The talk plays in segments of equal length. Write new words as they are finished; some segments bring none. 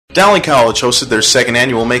Dowling College hosted their second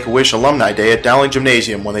annual Make-A-Wish Alumni Day at Dowling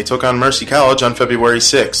Gymnasium when they took on Mercy College on February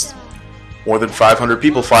 6th. More than 500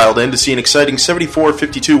 people filed in to see an exciting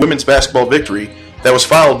 74-52 women's basketball victory that was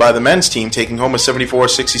followed by the men's team taking home a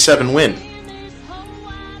 74-67 win.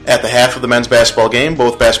 At the half of the men's basketball game,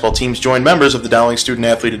 both basketball teams joined members of the Dowling Student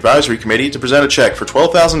Athlete Advisory Committee to present a check for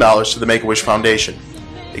 $12,000 to the Make-A-Wish Foundation.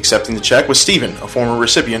 Accepting the check was Stephen, a former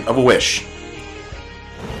recipient of a wish.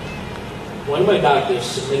 One of my doctors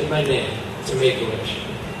submitted my name to Make-A-Wish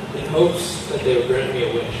in hopes that they would grant me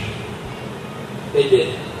a wish. They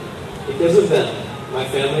did. Because of them, my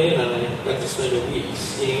family and I got to spend a week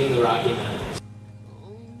skiing in the Rocky Mountains.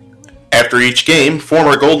 After each game,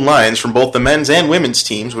 former Golden Lions from both the men's and women's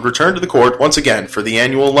teams would return to the court once again for the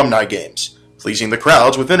annual Alumni Games, pleasing the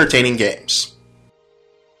crowds with entertaining games.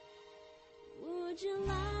 Would you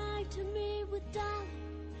like to meet with Doc?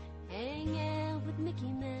 Hang out with Mickey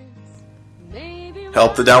Mouse? Maybe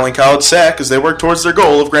Help the Dowling College SAC as they work towards their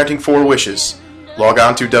goal of granting 4 wishes. Log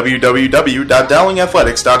on to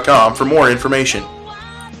www.dowlingathletics.com for more information.